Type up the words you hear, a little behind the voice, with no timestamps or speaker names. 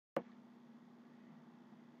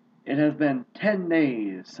It has been 10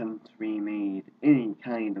 days since we made any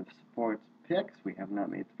kind of sports picks. We have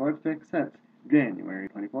not made sports picks since January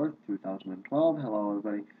 24th, 2012. Hello,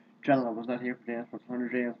 everybody. Channel was not here for JamSports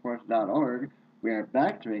 100, jamsports.org. We are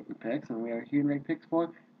back to making picks, and we are here to make picks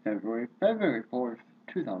for February 4th,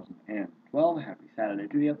 2012. Happy Saturday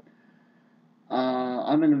to you.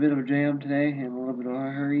 I'm in a bit of a jam today, in a little bit of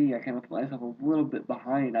a hurry. I kind of put myself a little bit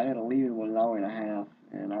behind. I gotta leave in 1 hour and a half,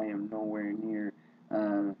 and I am nowhere near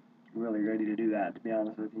really ready to do that. To be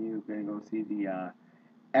honest with you, I'm gonna go see the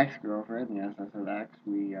ex-girlfriend, the SSX.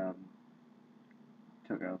 We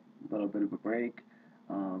took a little bit of a break.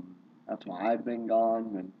 That's why I've been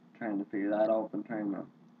gone. Been trying to figure that out. Been trying to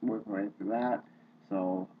work my way through that.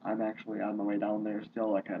 So I'm actually on the way down there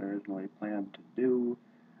still, like I had originally planned to do.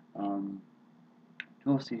 Um,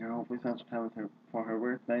 Go see her, hopefully spend some time with her for her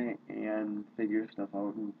birthday and figure stuff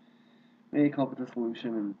out and maybe come up with a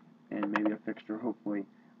solution and maybe a fixture. Hopefully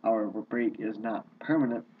our break is not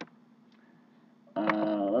permanent.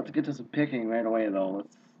 Let's get to some picking right away though.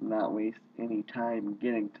 Let's not waste any time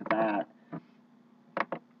getting to that.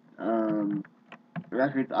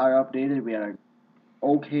 Records are updated. We had an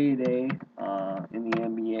okay day in the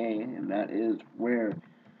NBA, and that is where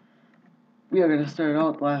we are going to start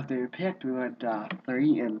out. The last day we picked, we went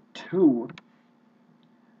 3-2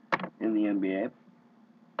 in the NBA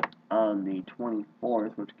on the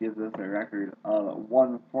 24th, which gives us a record of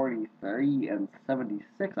 143 and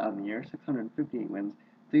 76 on the year, 658 wins,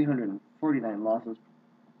 349 losses.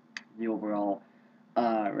 The overall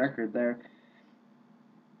record there,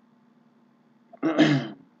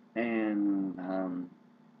 and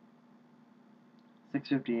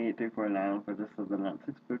 658, 349 for this is the not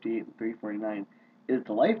 658 and 349 is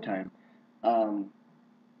the lifetime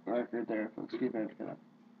record there. Folks, excuse me, I'm just gonna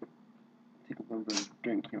take a little bit of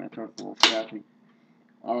drink here. My throat's a little scratchy.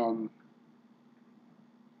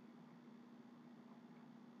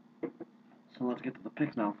 So let's get to the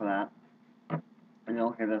picks now for that. And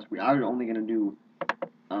okay, we are only gonna do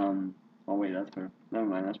oh wait, never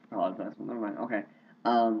mind, that's for college basketball. Never mind. Okay.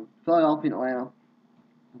 Philadelphia and Atlanta.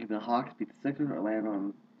 Give me the Hawks beat the Sixers. Orlando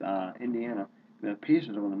and Indiana. Give me the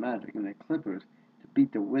Pacers over the Magic. Give me the Clippers to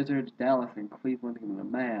beat the Wizards. Dallas and Cleveland. Give me the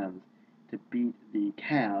Mavs to beat the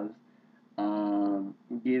Cavs.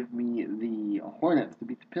 Give me the Hornets to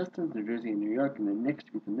beat the Pistons. New Jersey and New York. And the Knicks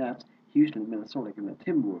to beat the Nets. Houston and Minnesota. Give me the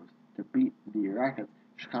Timberwolves to beat the Rockets.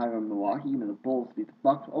 Chicago and Milwaukee. Give me the Bulls to beat the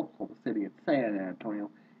Bucks. Oklahoma City and San Antonio.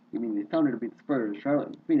 Give me the Thunder to beat the Spurs. Charlotte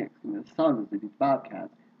and Phoenix. Give me the Suns to beat the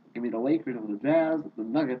Bobcats. Give me the Lakers over the Jazz, the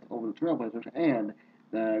Nuggets over the Trailblazers, and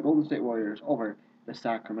the Golden State Warriors over the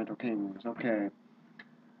Sacramento Kings. Okay.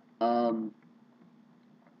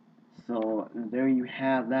 So there you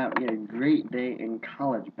have that. We had a great day in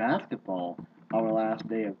college basketball. Our last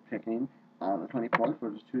day of picking on the 24th,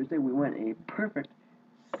 which was Tuesday. We went a perfect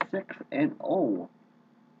 6-0.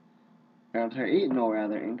 I'm sorry, 8-0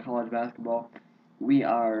 rather in college basketball. We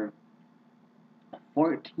are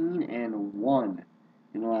 14-1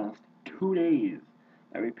 in the last 2 days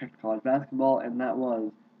that we picked college basketball, and that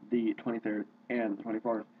was the 23rd and the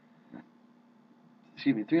 24th.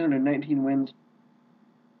 Excuse me, 319 wins,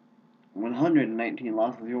 119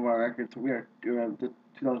 losses, the overall record. So we are the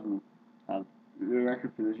 2000 the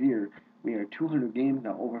record for this year. We are 200 games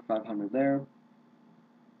now, over 500 there.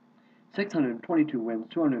 622 wins,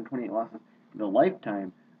 228 losses. The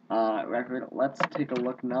lifetime record. Let's take a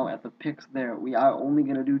look now at the picks there. We are only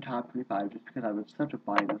going to do top 25 just because I was such a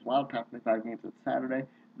bias. There's a lot of top 25 games on Saturday.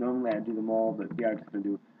 Normally I do them all, but we are just going to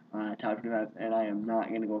do top 25, and I am not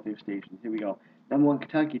going to go through stations. Here we go. Number 1,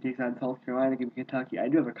 Kentucky takes on South Carolina. Give me Kentucky. I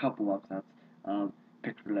do have a couple upsets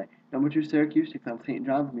picked for today. Number 2, Syracuse takes on St.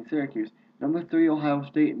 John's. Give me Syracuse. Number 3, Ohio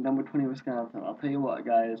State. And number 20, Wisconsin. I'll tell you what,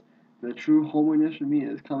 guys. The true homeriness of me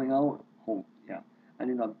is coming out. Home, yeah. I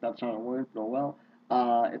know that's not a word, but oh well.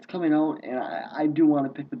 It's coming out, and I do want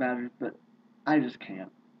to pick the Badgers, but I just can't.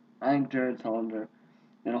 I think Jared Sullinger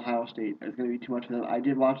and Ohio State is going to be too much for them. I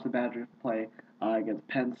did watch the Badgers play against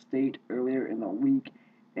Penn State earlier in the week,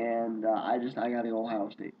 and I got to go Ohio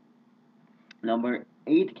State. Number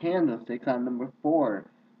 8, Kansas takes on number 4,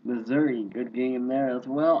 Missouri. Good game there as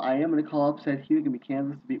well. I am going to call upset here. Give me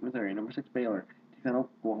Kansas to beat Missouri. Number 6, Baylor takes on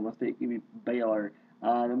Oklahoma State. Give me Baylor.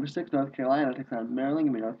 Number 6, North Carolina takes on Maryland.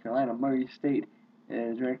 Give me North Carolina. Murray State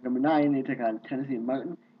is ranked number 9. They take on Tennessee and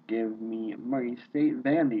Martin. Give me Murray State.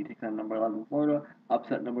 Vandy takes on number 11, Florida.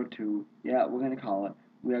 Upset number 2. Yeah, we're going to call it.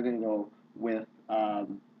 We are going to go with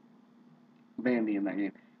Vandy in that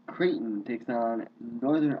game. Creighton takes on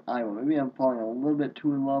Northern Iowa. Maybe I'm falling a little bit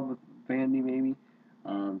too in love with Vandy, maybe.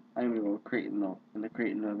 I'm going to go with Creighton, though, in the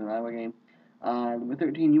Creighton Northern Iowa game. Number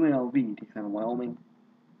 13, UNLV takes on Wyoming.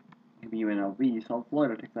 Give me UNLV. South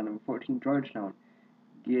Florida takes on number 14 Georgetown.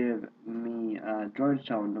 Give me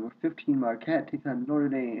Georgetown. Number 15 Marquette takes on Notre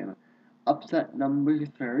Dame. Upset number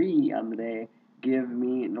 3 on the day. Give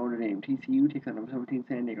me Notre Dame. TCU takes on number 17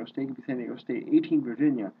 San Diego State. Give me San Diego State. 18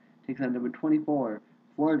 Virginia takes on number 24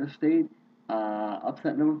 Florida State.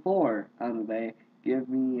 Upset number 4 on the day. Give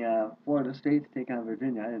me Florida State to take on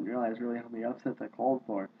Virginia. I didn't realize really how many upsets I called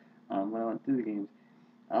for when I went through the games.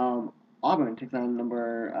 Auburn takes on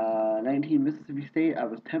number 19 Mississippi State. I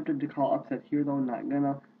was tempted to call upset here though, not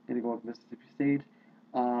gonna. Gonna go with Mississippi State.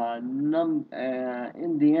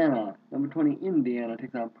 Indiana, number 20 Indiana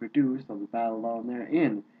takes on Purdue, so the battle down there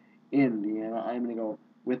in Indiana. I'm gonna go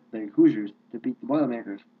with the Hoosiers to beat the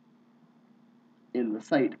Boilermakers in the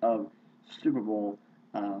site of Super Bowl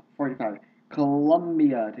 45.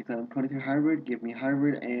 Columbia takes on number 23 Harvard. Give me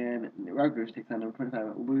Harvard, and Rutgers takes on number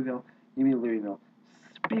 25 Louisville. Give me Louisville.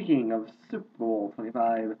 Speaking of Super Bowl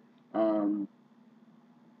 25,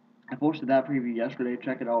 I posted that preview yesterday.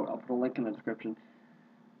 Check it out. I'll put a link in the description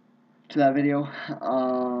to that video.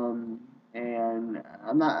 And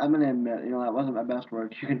I'm gonna admit, that wasn't my best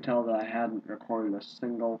work. You can tell that I hadn't recorded a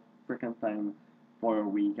single freaking thing for a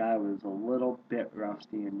week. I was a little bit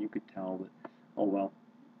rusty, and you could tell, but oh well.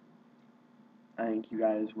 I think you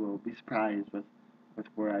guys will be surprised with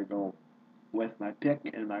where I go with my pick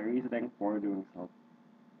and my reasoning for doing so.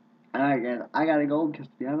 Alright guys, I gotta go because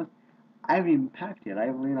to be honest, I haven't even packed yet. I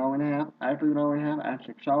have an hour and a half. I have to do an hour and a half. I have to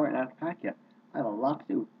take a shower and I have to pack yet. I have a lot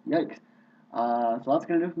to do. Yikes. So that's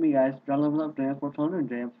gonna do it for me, guys. John Levels Up, JamSports100,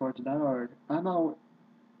 JamSports.org. I'm out.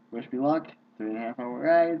 Wish me luck. 3.5 hour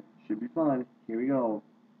ride. Should be fun. Here we go.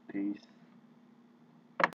 Peace.